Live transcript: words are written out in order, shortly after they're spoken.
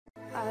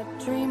I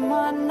dream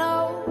I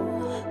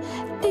know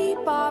deep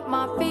up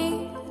my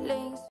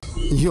feelings.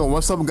 Yo,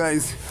 what's up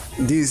guys?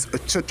 This is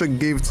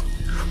Ochoochogift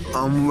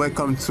and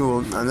welcome to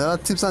another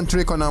tips and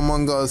trick on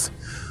Among Us.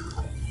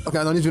 Okay,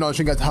 I don't need to show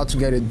you guys how to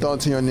get a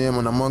dot in your name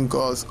on Among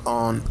Us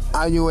on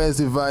iOS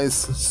device.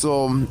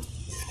 So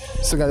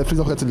guys, please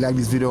don't forget to like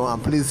this video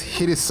and please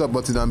hit the sub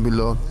button down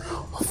below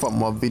for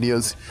more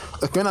videos.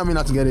 Okay, when I mean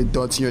how to get a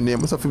dot in your name,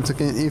 most of people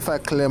thinking if I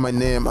clear my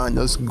name and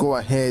just go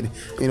ahead,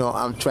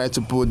 I'm trying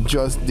to put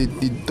just the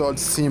dot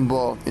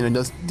symbol,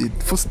 just the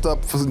full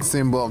stop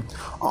symbol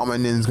on my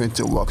name is going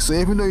to work. So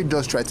even though you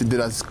just try to do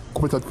that a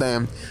couple of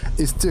times,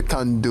 it still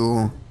can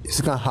do. You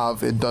still can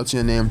have a dot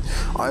in your name,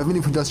 or even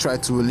if you just try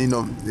to leave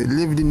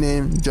the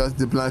name just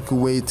the blank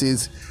way it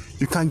is,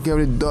 you can't get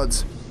rid of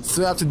dots.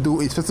 So you have to do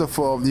is, first of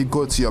all, you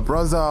go to your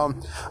browser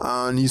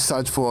and you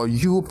search for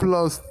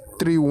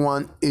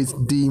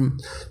U+318D.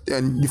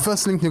 Then the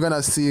first link you're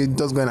gonna see,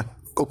 just gonna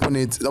open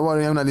it. Don't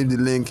worry, I'm gonna leave the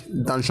link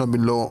down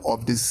below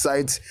of this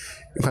site.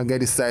 You can get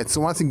the site.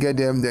 So once you get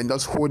them, then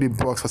just hold the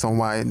box for some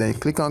while. Then you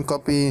click on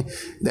copy.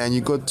 Then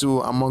you go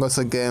to Among Us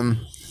again.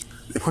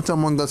 You put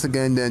Among Us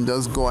again, then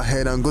just go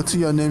ahead and go to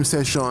your name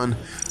section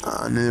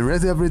and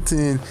erase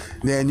everything.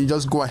 Then you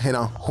just go ahead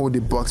and hold the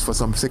box for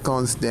some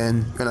seconds.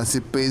 Then you're gonna see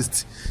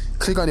paste.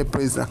 Click on the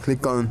paste and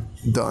click on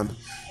done.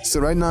 So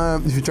right now,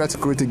 if you try to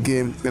create a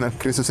game, it's gonna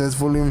create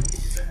successfully.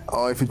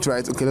 Or if you try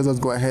it, okay, let's just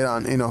go ahead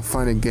and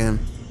find a game.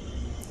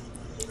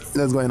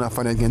 Let's go ahead and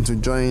find a game to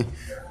join.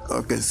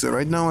 Okay, so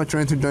right now we're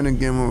trying to join a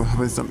game. We're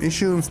having some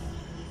issues.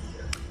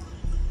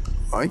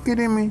 Are you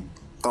kidding me?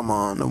 Come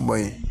on, no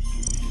way.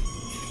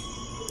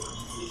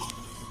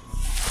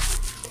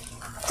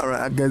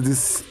 Alright, I get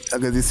this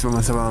from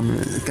my server. I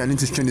need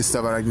to change the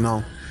server right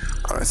now.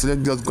 Alright, so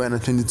let's just go ahead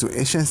and change it to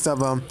Asian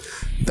server.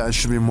 That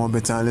should be more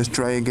better. Let's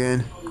try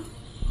again.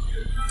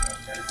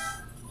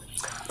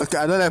 Okay,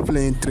 I don't like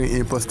playing 3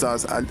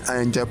 imposters.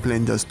 I enjoy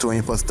playing just 2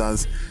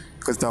 imposters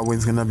because that way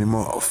it's gonna be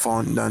more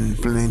fun than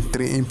playing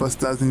 3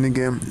 imposters in the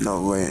game.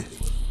 No way.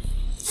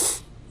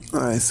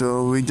 Alright,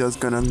 so we're just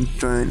gonna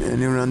join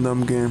any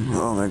random game.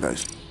 Oh my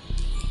gosh.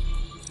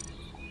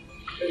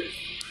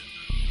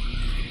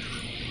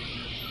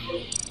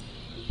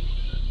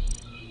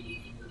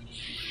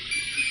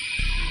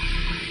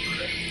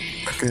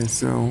 Okay,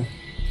 so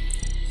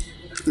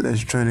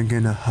let's try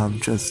again. I have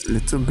just a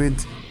little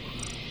bit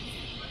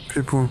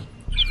people.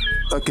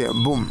 Okay,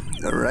 boom.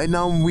 Right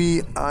now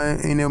we are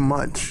in a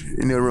match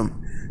in a room.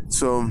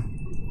 So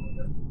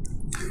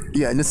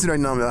yeah, this is right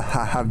now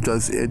I have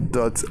just a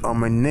dot on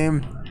my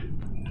name.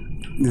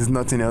 There's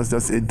nothing else,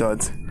 just a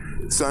dot.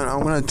 So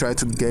I'm gonna try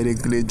to get a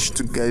glitch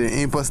to get an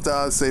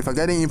imposter. So if I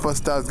get an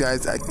imposters,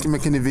 guys, I keep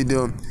making the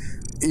video.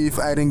 If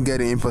I didn't get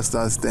the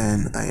imposters,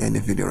 then I end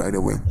the video right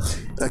away.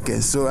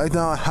 Okay, so right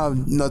now I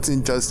have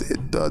nothing, just a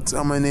dot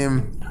on my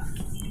name.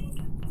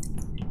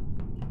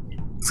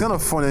 It's kind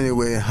of fun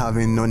anyway,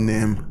 having no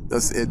name,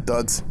 just a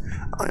dot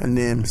on your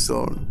name,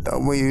 so that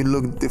way you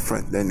look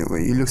different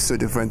anyway. You look so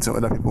different to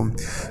other people.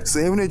 So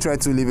even if you try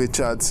to leave a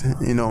chat,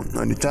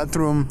 on the chat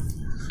room,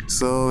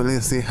 so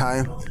let's say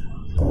hi.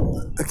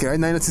 Okay, right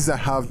now I notice I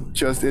have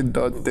just a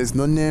dot. There's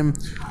no name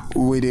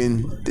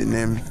within the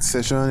name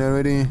section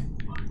already.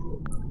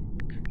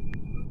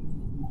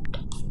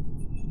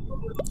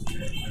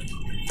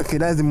 Okay,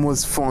 that's the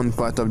most fun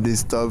part of this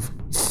stuff.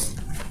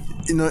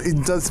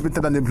 It's just better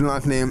than the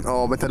blank name,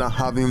 or better than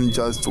having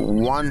just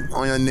one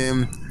on your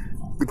name,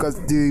 because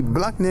the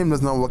blank name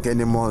does not work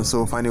anymore.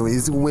 So finally,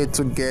 it's a way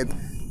to get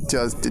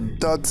just the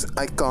dot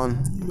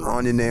icon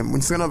on the name,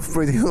 which is kind of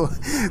pretty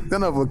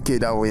kind of okay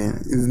that way.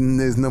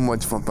 There's no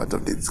much fun part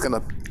of it. It's kind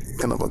of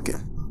okay.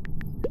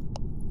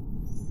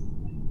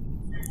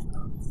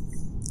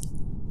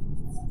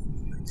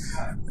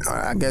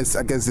 I guess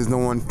there's no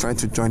one trying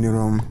to join the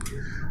room.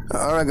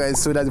 Alright guys,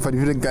 so that's it for the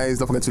video guys.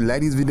 Don't forget to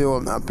like this video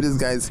and please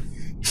guys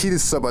hit the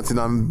sub button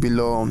down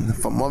below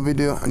for more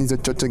video. And it's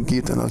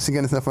Ochoochogift, and I'll see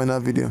you guys in the final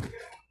video.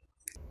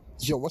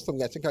 Yo, what's up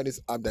guys? Check out this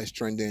app that's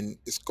trending.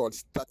 It's called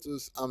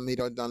Status and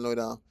Media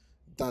Downloader.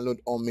 Download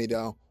all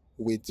media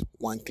with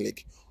one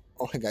click.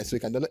 Alright guys, so you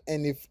can download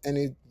any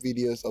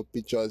videos or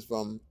pictures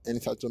from any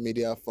social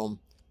media, from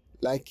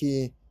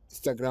Likey,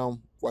 Instagram,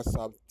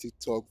 WhatsApp,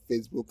 TikTok,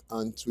 Facebook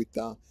and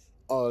Twitter,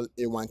 all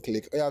in one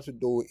click. All you have to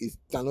do is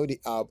download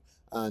the app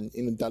and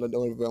download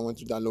whatever you want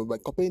to download by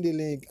copying the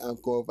link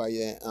and go over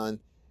here and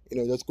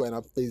just go ahead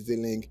and paste the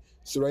link.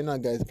 So right now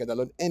guys, you can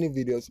download any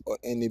videos or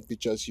any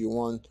pictures you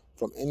want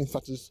from any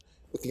status.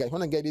 Okay guys,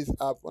 wanna get this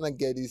app,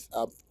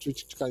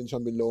 Twitch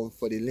down below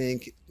for the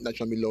link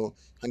down below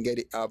and get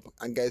the app.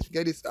 And guys,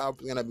 get this app,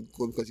 it's gonna be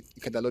good because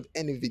you can download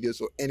any videos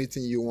or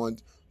anything you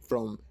want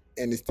from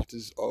any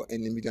status or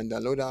any media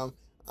downloader.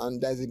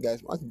 And that's it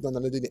guys. Once you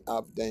download the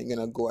app, then you're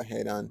gonna go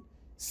ahead and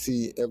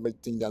see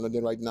everything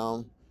downloaded right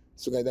now.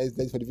 So guys, that's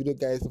it for the video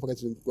guys. Don't forget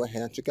to go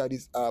ahead and check out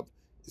this app.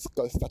 It's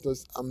called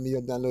Status and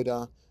Media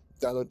Downloader.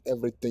 Download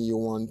everything you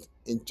want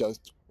in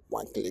just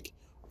one click.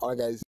 Alright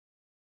guys.